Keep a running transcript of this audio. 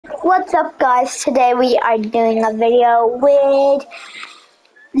What's up, guys? Today we are doing a video with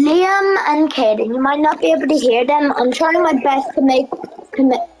Liam and Kaden. You might not be able to hear them. I'm trying my best to make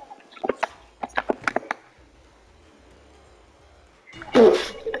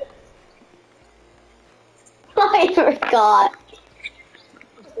I forgot.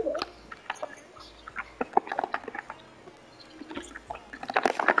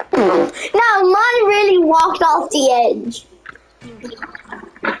 Now, mine really walked off the edge.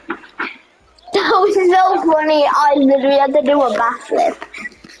 That was so funny. I literally had to do a backflip.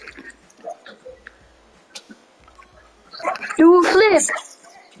 Do a flip.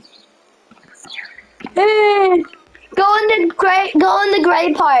 Hey, go in the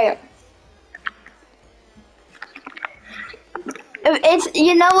gray part. It's,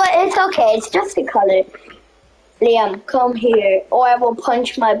 you know what? It's okay. It's just a color. Liam, come here, or I will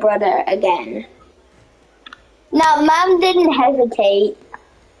punch my brother again. Now, Mom didn't hesitate,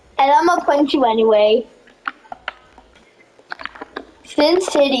 and I'm gonna punch you anyway. Sin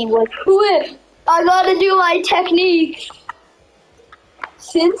City was quick. I gotta do my technique.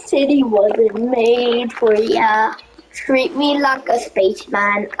 Sin City wasn't made for ya. Treat me like a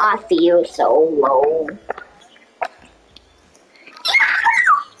spaceman. I feel so low.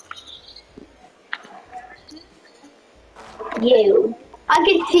 You. I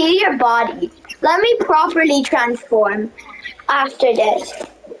can see your body. Let me properly transform after this.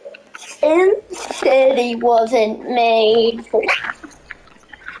 Sin City wasn't made for...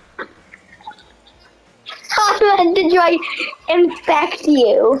 How meant to try infect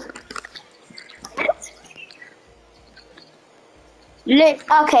you?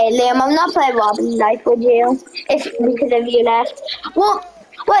 Okay, Liam, I'm not playing Robin Life with you. It's because of you left. Well,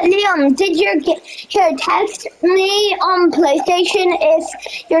 what, Liam, did here, text me on PlayStation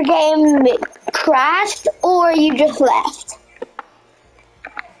if your game crashed or you just left?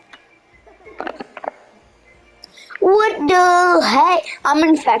 What the heck? I'm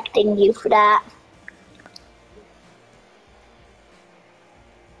infecting you for that.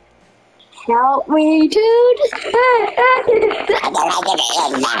 Help me, dude.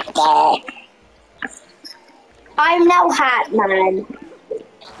 I'm now Hatman.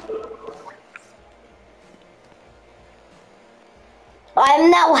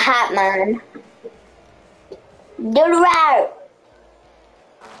 I'm now Hatman. The route.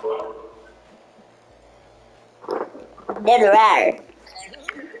 The route.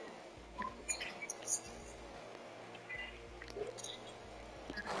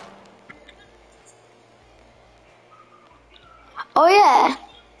 Oh yeah.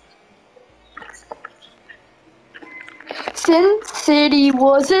 Sin City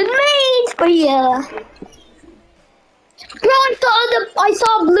wasn't made for ya. Bro, I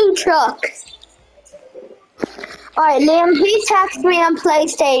saw a blue truck. Alright, Liam, please text me on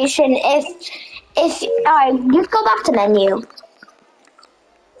PlayStation if alright, just go back to menu.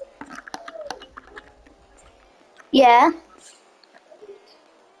 Yeah.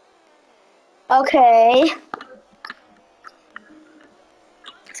 Okay.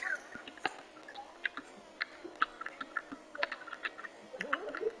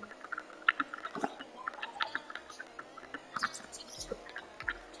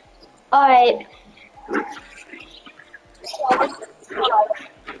 Alright.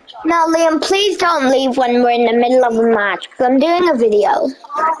 Now, Liam, please don't leave when we're in the middle of a match, because I'm doing a video.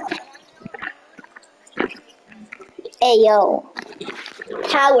 Hey, yo.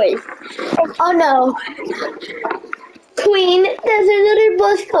 Cowards. Oh, no. Queen, there's another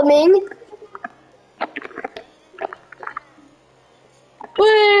bus coming.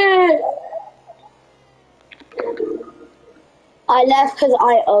 I left because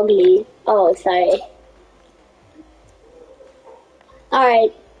I ugly. Oh, sorry.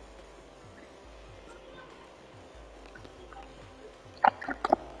 Alright.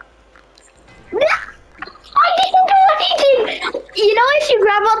 I didn't do anything! You know, if you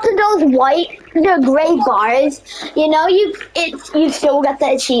grab up to those gray bars, you know, you still get the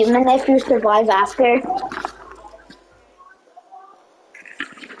achievement if you survive after.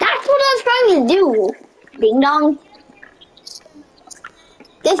 That's what I was trying to do. Ding dong.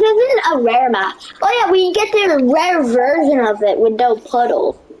 This isn't a rare map. Oh yeah, we get the rare version of it with no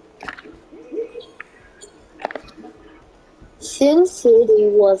puddle. Sin City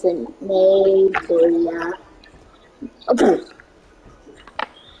wasn't made for ya. Okay.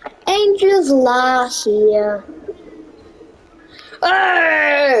 Angels lie here.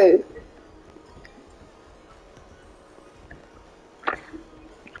 Hey!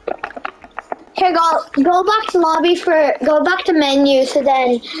 Here, go back to lobby go back to menu so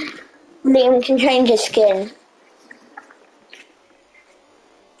then Liam can change his skin.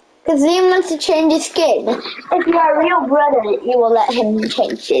 Because Liam wants to change his skin. If you're a real brother, you will let him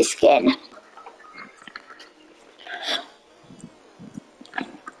change his skin.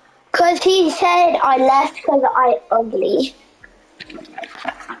 Because he said I left because I ugly.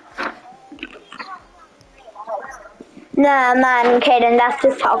 Nah, man, Kaden, that's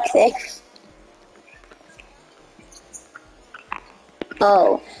just toxic.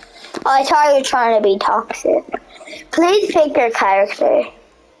 Oh. I thought you were trying to be toxic. Please pick your character.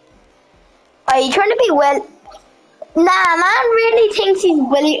 Are you trying to be well? Nah, man really thinks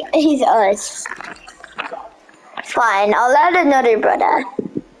he's us. Fine, I'll add another brother.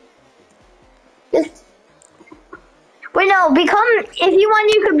 Just wait, no, if you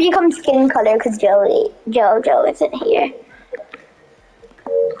want you could become skin color because Jojo isn't here.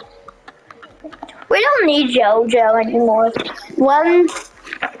 We don't need Jojo anymore.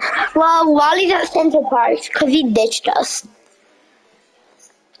 Well, Wally's at Central Park because he ditched us.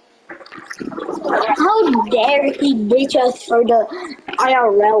 How dare he ditch us for the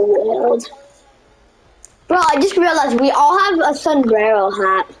IRL world? Bro, I just realized we all have a sombrero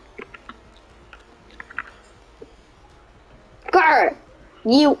hat. Grr!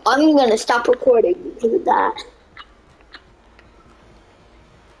 I'm gonna stop recording because of that.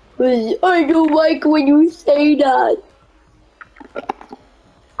 I don't like when you say that.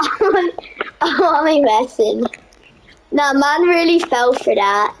 I'm only messing. Nah, man really fell for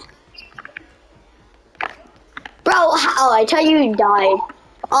that. Bro, I tell you died.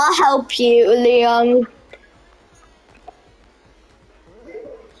 I'll help you, Liam.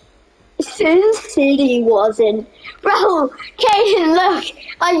 Sin City wasn't. Bro, Kaden, look.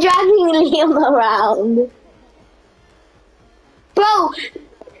 I'm dragging Liam around. Bro,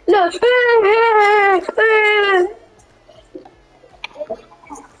 look.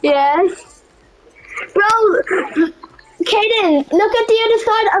 Yes. Bro, Kaden, look at the other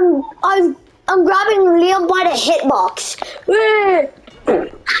side. I'm grabbing Liam by the hitbox.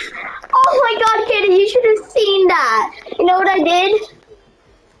 Oh my god, Kaden, you should have seen that. You know what I did?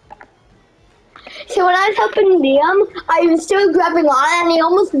 So when I was helping Liam, I was still grabbing on and he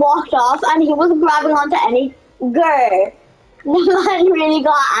almost walked off and he wasn't grabbing onto any girl. The man really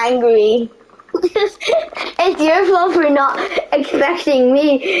got angry. It's your fault for not expecting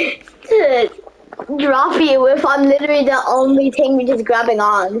me to drop you if I'm literally the only thing which is grabbing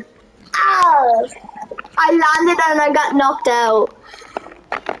on. Ow! I landed and I got knocked out.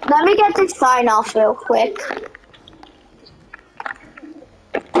 Let me get this sign off real quick.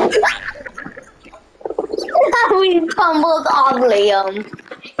 We tumbled on Liam.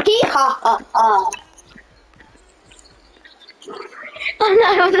 Hee ha ha ha. And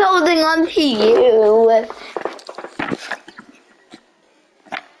I was holding on to you.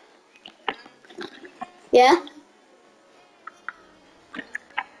 Yeah?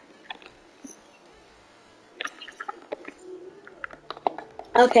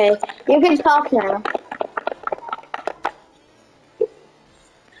 Okay, you can talk now.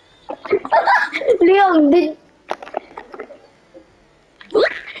 Liam, leave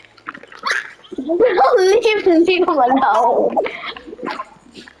Liam alone.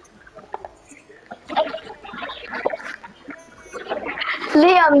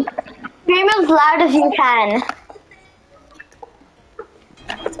 Liam, scream as loud as you can.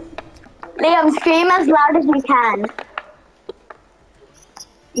 Liam, scream as loud as you can.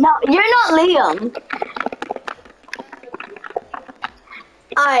 No, you're not Liam.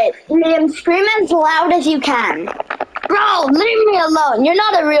 Alright, Liam, scream as loud as you can. Bro, leave me alone. You're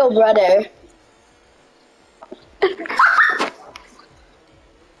not a real brother.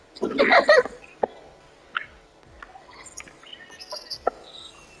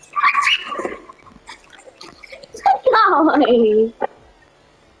 No.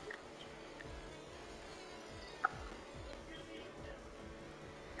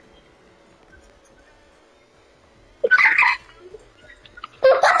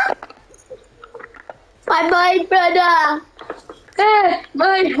 My brother.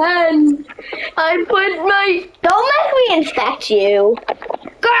 My hand. I put my. Don't make me inspect you.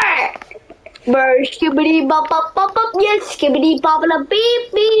 Grr. Brr, skibbity bop bop bop bop. Yes, skibbity bop bop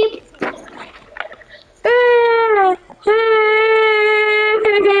beep beep.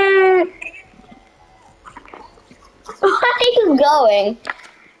 Where are you going?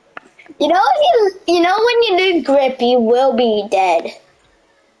 You know when you do grip, you will be dead.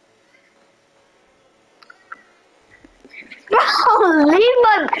 Bro, leave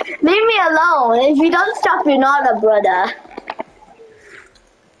me alone. If you don't stop, you're not a brother.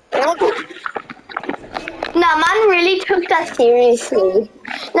 Nah, man really took that seriously.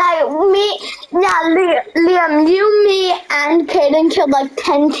 Liam, you, me, and Kaden killed like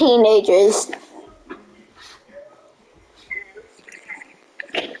 10 teenagers.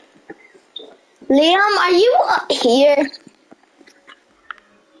 Liam, are you here?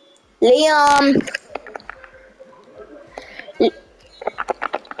 Liam.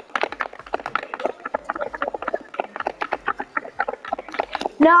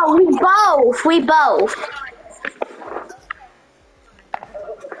 No, we both.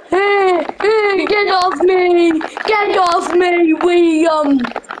 Hey, get off me! Get off me, Liam!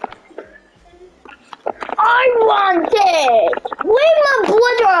 I want it! Leave my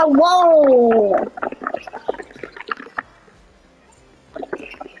brother alone!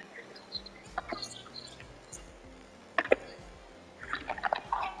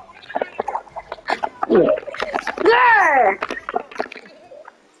 Grr!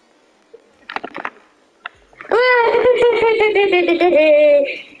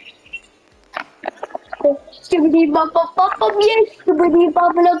 Skibbity bop bop bop bop, yes, skibbity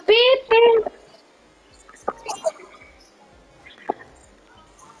bop bop beep beep.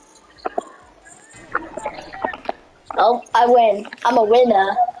 Oh, I win. I'm a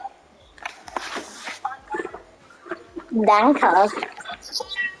winner. Danke.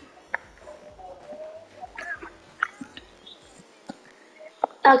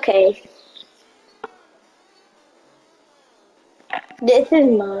 Okay. This is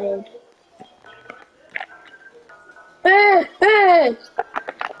mine.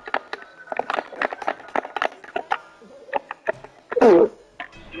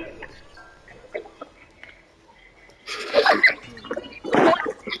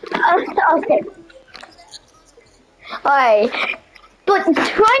 Okay. Alright. But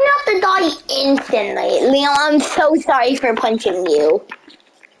try not to die instantly. Leon, I'm so sorry for punching you.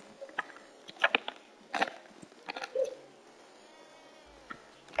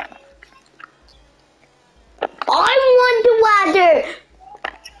 I want the ladder.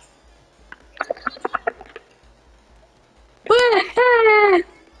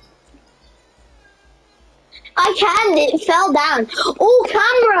 I can't, it fell down. Oh,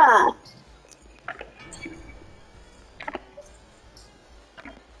 camera!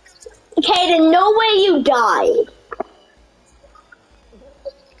 Kaden, no way you died.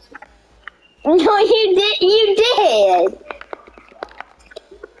 No, you did.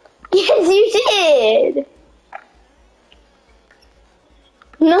 Yes, you did.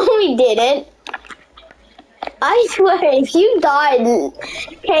 No, we didn't. I swear, if you died,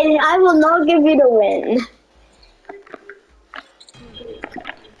 Kaden, I will not give you the win.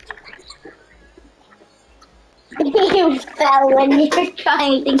 You fell when you were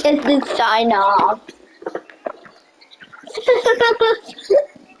trying to get the sign off.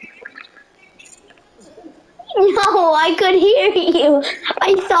 No, I could hear you.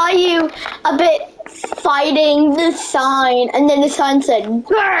 I saw you a bit fighting the sign, and then the sign said,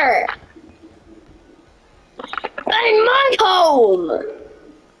 "Grr! In my home!"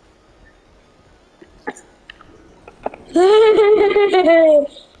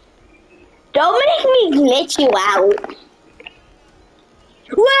 Don't make me glitch you out.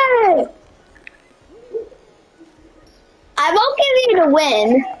 Where? I won't give you the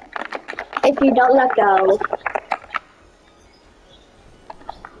win if you don't let go.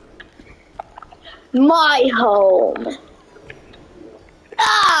 My home.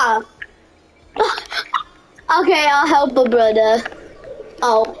 Ah! Okay, I'll help a brother.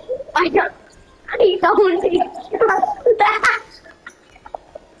 Oh, I don't trust that.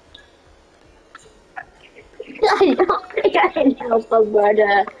 I don't think I can help a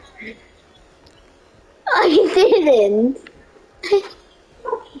brother. I didn't.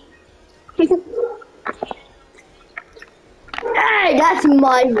 Hey, that's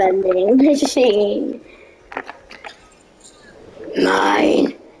my vending machine.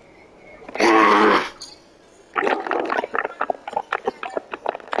 Mine. Ah.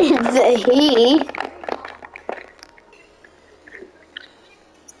 It's a he.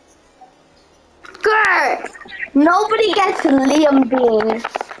 Grr! Nobody gets Liam Bean.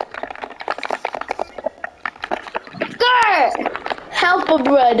 Grr! Help a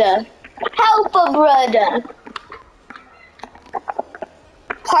brother. Help a brother.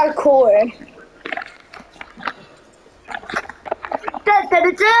 Parkour. Da, da,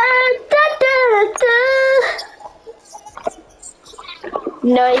 da, da, da, da, da.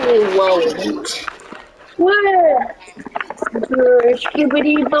 No, you won't. Where?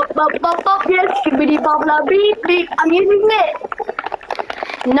 Skibbity bop bop bop bop, yes, skibbity bop bop beep beep. I'm using it.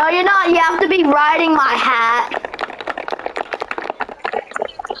 No, you're not. You have to be riding my hat.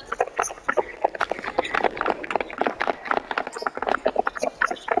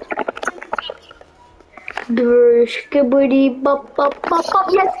 Skibbity bop bop bop bop.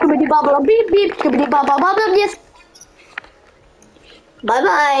 Yes, skibbity bop bop beep beep. Skibbity bop bop bop bop. Yes. Bye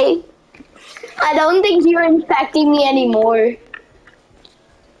bye. I don't think you're infecting me anymore.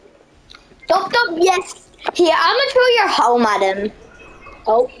 Dop dop. Yes. Here, I'm gonna throw your home at him.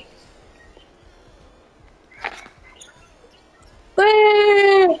 Oh.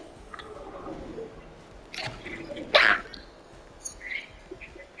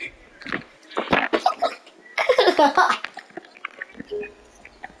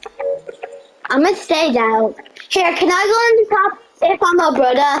 I'm gonna stay down. Here, can I go on the top if I'm a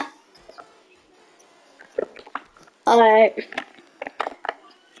brother? Alright.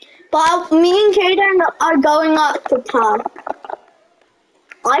 But me and Jaden are going up the top.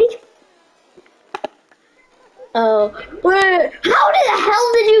 Right? Oh. Wait. How the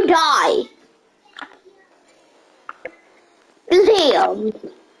hell did you die? Liam.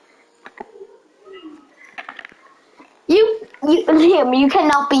 Liam, you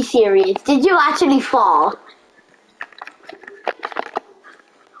cannot be serious. Did you actually fall?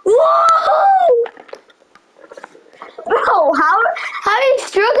 Whoa! Bro, how are you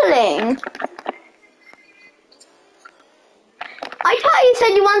struggling? I thought you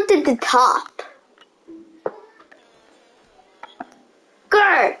said you wanted the top.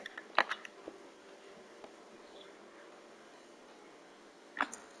 Grr.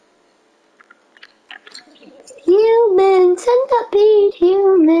 Human centipede,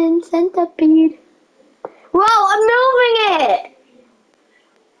 human centipede. Whoa, I'm moving it.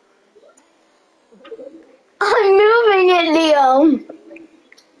 I'm moving it, Liam.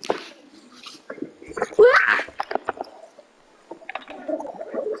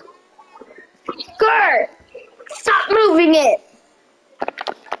 Grr. Stop moving it.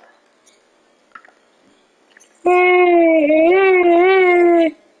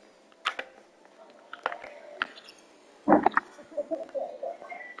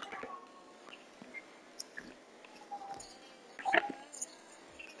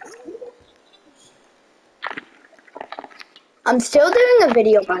 I'm still doing a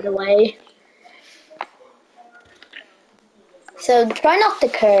video, by the way. So try not to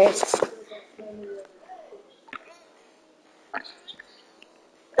curse.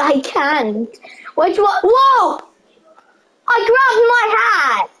 I can't. Which one? Whoa! I grabbed my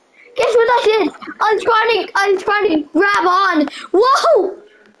hat. Guess what I did? I was trying to grab on. Whoa!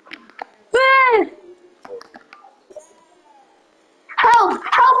 Help!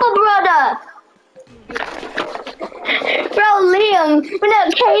 Help a brother! Bro, Liam, no,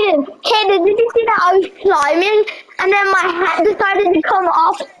 Caden, did you see that I was climbing and then my hat decided to come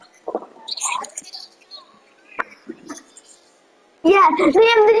off? Yeah,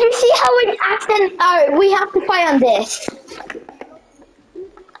 Liam, did you see how it accident? Alright, we have to fight on this.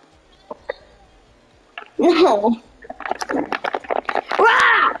 No.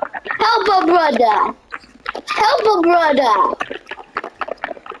 Rah! Help a brother! Help a brother!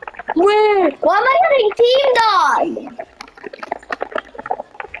 Where? Why am I getting team dog?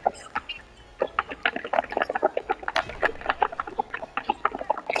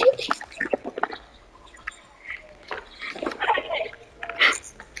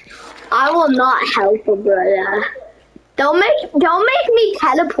 I will not help a brother. Don't make me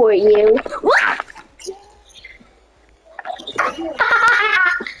teleport you. What?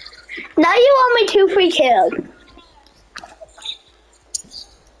 Now you owe me 2 free kills.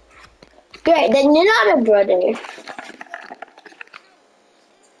 Great, then you're not a brother.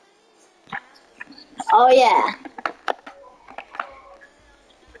 Oh yeah.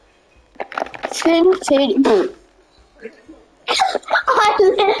 Sin City. I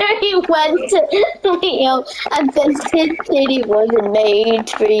literally went to Leo and said Sin City wasn't made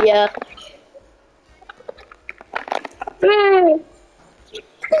for you.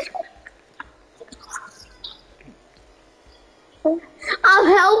 I'm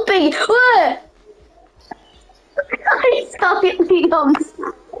helping. What? I took Liam's.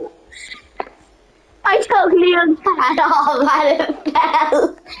 I took Liam's hat off and it fell.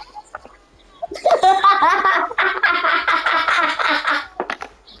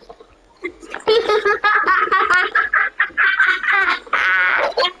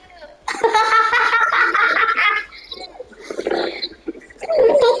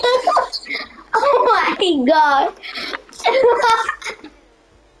 Oh my god.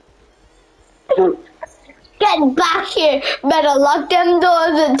 Get back here. Better lock them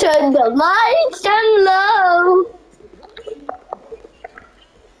doors and turn the lights down low.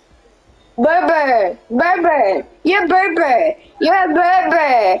 Berber, Berber, you're Berber, you're a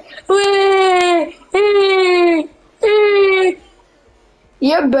Berber.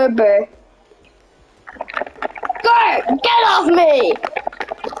 You're Berber. Gert, get off me!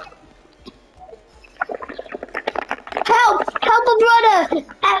 Help! Help a brother!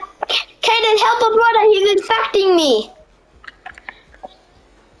 Kaden, help a brother! He's infecting me!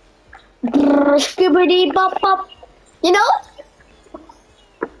 Skibbity bop bop. You know?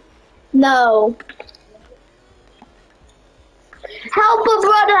 No. Help a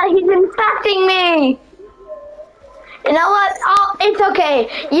brother! He's infecting me! You know what? It's okay.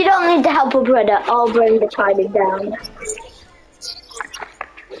 You don't need to help a brother. I'll bring the tiger down.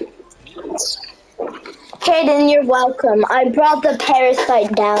 Kaden, you're welcome. I brought the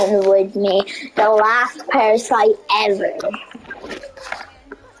parasite down with me. The last parasite ever.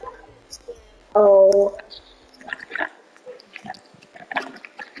 Oh.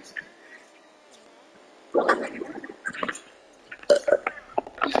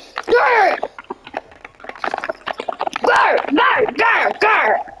 Grr! Grr! Grr! Grr!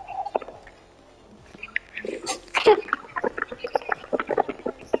 Grr!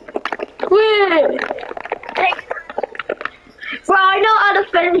 Bro, I know how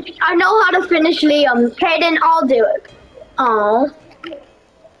to finish Liam. Kaden, I'll do it. Oh.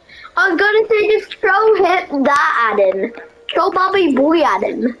 I was gonna say just throw that at him. Throw Bobby Boy at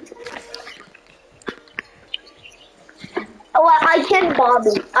him. Oh, I killed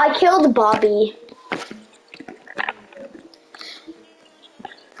Bobby. I killed Bobby.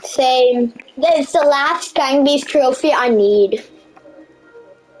 Same. That's the last Gang Beast trophy I need.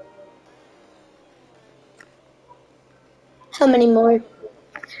 How many more?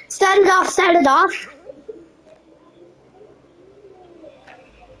 Set it off, set it off.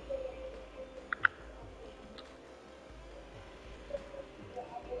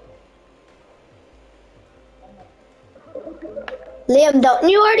 Liam, don't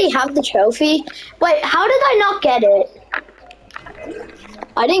you already have the trophy? Wait, how did I not get it?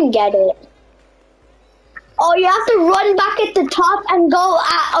 I didn't get it. Oh, you have to run back at the top and go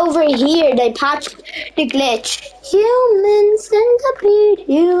over here. They patched the glitch. Human centipede,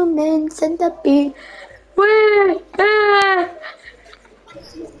 human centipede.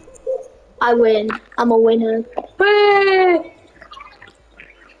 I win. I'm a winner.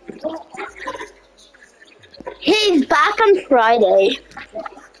 He's back on Friday.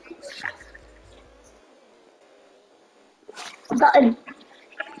 Button.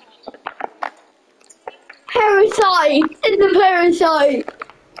 Parasite! It's a parasite!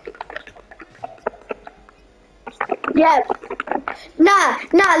 Yeah. Nah,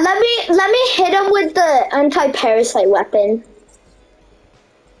 let me hit him with the anti-parasite weapon.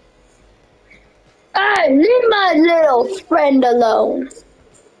 Hey, leave my little friend alone.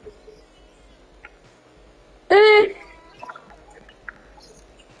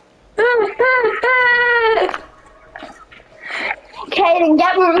 Kaden,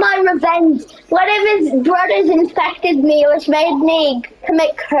 get my revenge. One of his brothers infected me, which made me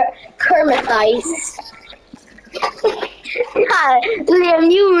commit Kermicitis. Yeah, Liam,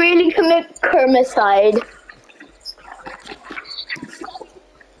 you really commit Kermicide.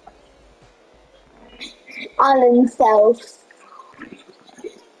 On himself.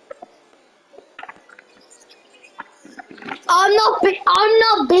 I'm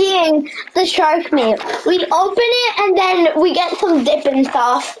not being the shark meat. We open it and then we get some dipping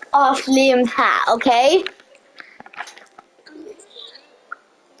sauce off Liam's hat, okay?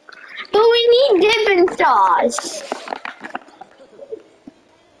 But we need dipping sauce.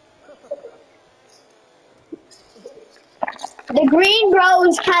 The green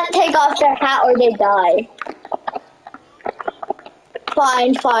bros can't take off their hat or they die.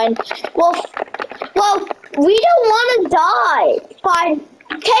 Fine. Well, we don't want to die. Fine.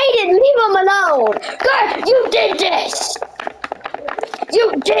 Kaden, leave him alone. Good, you did this.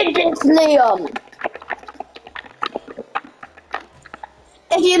 You did this, Liam.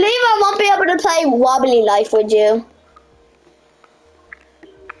 If you leave, I won't be able to play Wobbly Life with you.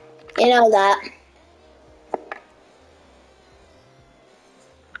 You know that.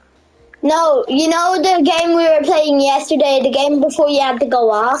 No, you know the game we were playing yesterday, the game before you had to go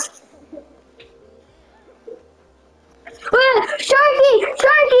off? Sharky!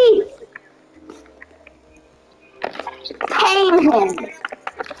 Tame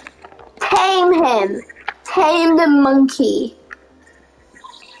him. Tame the monkey.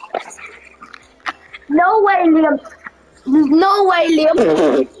 No way, Liam.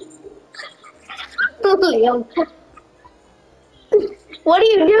 Liam. What are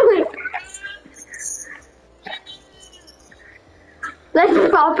you doing? Let's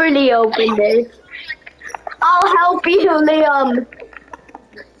properly open this. I'll help you, Liam.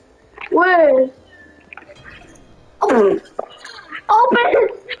 Where? Open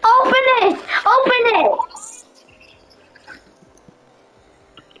it!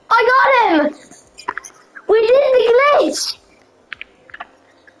 I got him! We did the glitch!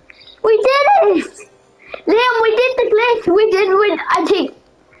 We did it! Liam, we did the glitch! We did win, I think.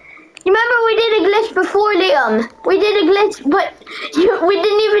 You remember we did a glitch before, Liam? We did a glitch, but we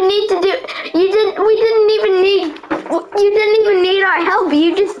didn't even need to do, you didn't even need our help.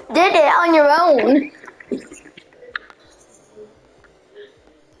 You just did it on your own.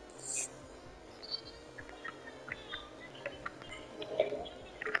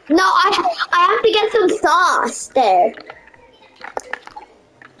 No, I have to get some sauce there.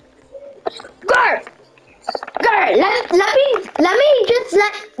 Grr! Grr!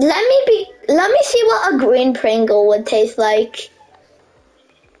 Let me see what a green Pringle would taste like.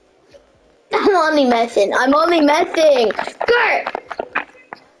 I'm only messing. Grr!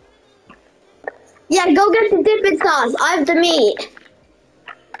 Yeah, go get the dipping sauce. I have the meat.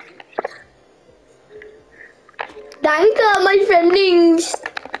 Danke, my friendings.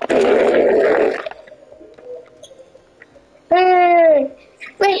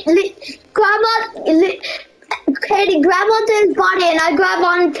 Wait, Katie, grab onto his body and I grab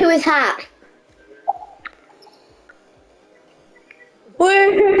onto his hat.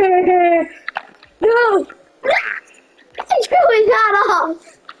 No! I threw his hat off!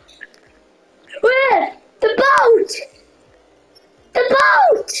 Where? The boat! The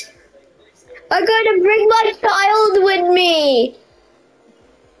boat! I'm going to bring my child with me!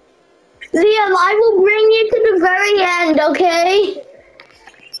 Liam, I will bring you to the very end, okay?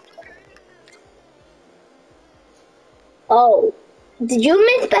 Oh, did you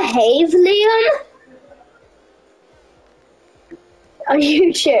misbehave, Liam? Are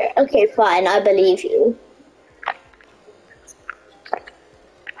you sure? Okay, fine, I believe you.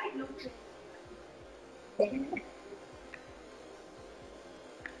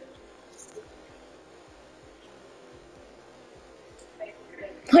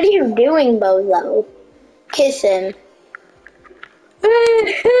 What are you doing, Bozo? Kiss him.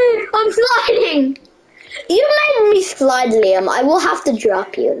 I'm sliding! You made me slide, Liam. I will have to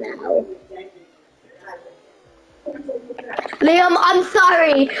drop you now. Liam, I'm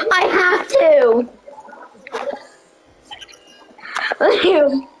sorry. I have to.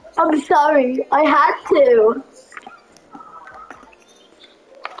 Liam, I'm sorry. I had to.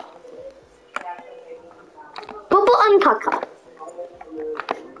 Bubble and Kaka.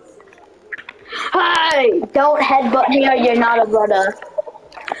 Hey, don't headbutt me or you're not a brother.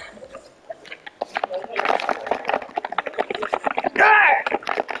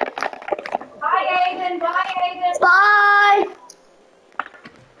 Bye.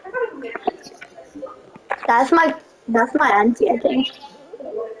 That's my auntie, I think.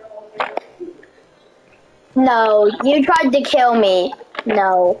 No, you tried to kill me.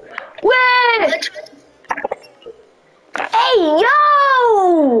 No. Wait! Hey,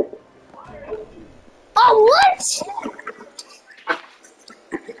 yo! Oh, what?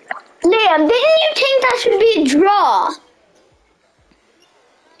 Liam, didn't you think that should be a draw?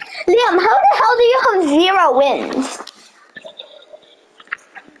 Liam, how the hell do you have 0 wins?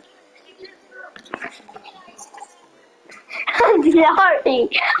 I'm sorry,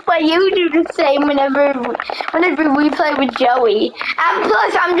 but you do the same whenever we play with Joey. And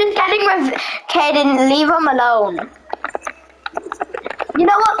plus, I'm just getting Caden, leave him alone. You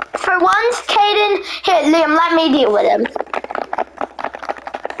know what? For once, Caden, here, Liam, let me deal with him.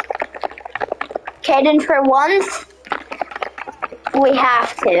 Caden, for once, we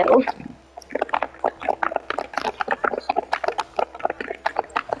have to.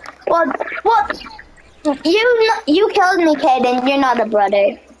 What? You killed me, Caden. You're not a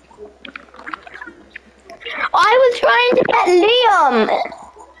brother. I was trying to get Liam.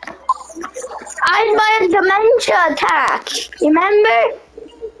 I had my dementia attack. You remember?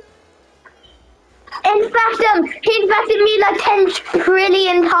 He infected me like 10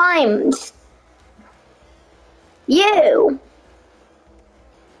 trillion times. You.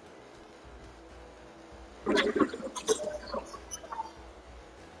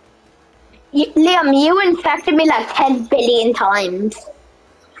 Liam, you infected me like 10 billion times.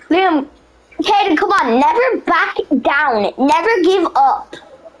 Liam, Caden, come on, never back down. Never give up.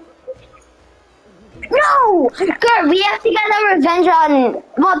 No! Girl, we have to get our revenge on...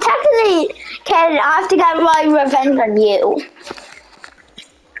 Well, technically, Caden, I have to get my revenge on you.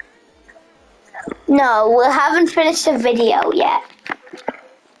 No, we haven't finished the video yet.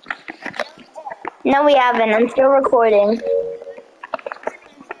 No, we haven't. I'm still recording.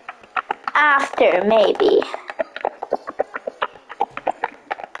 After, maybe.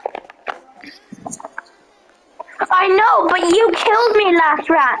 I know, but you killed me last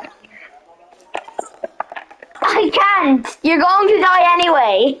round. I you can't. You're going to die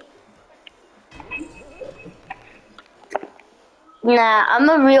anyway. Nah, I'm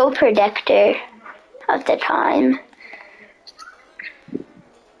a real predictor of the time.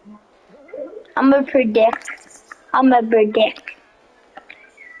 I'm a predict.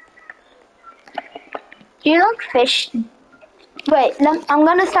 Do you like fish? Wait, I'm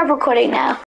gonna stop recording now.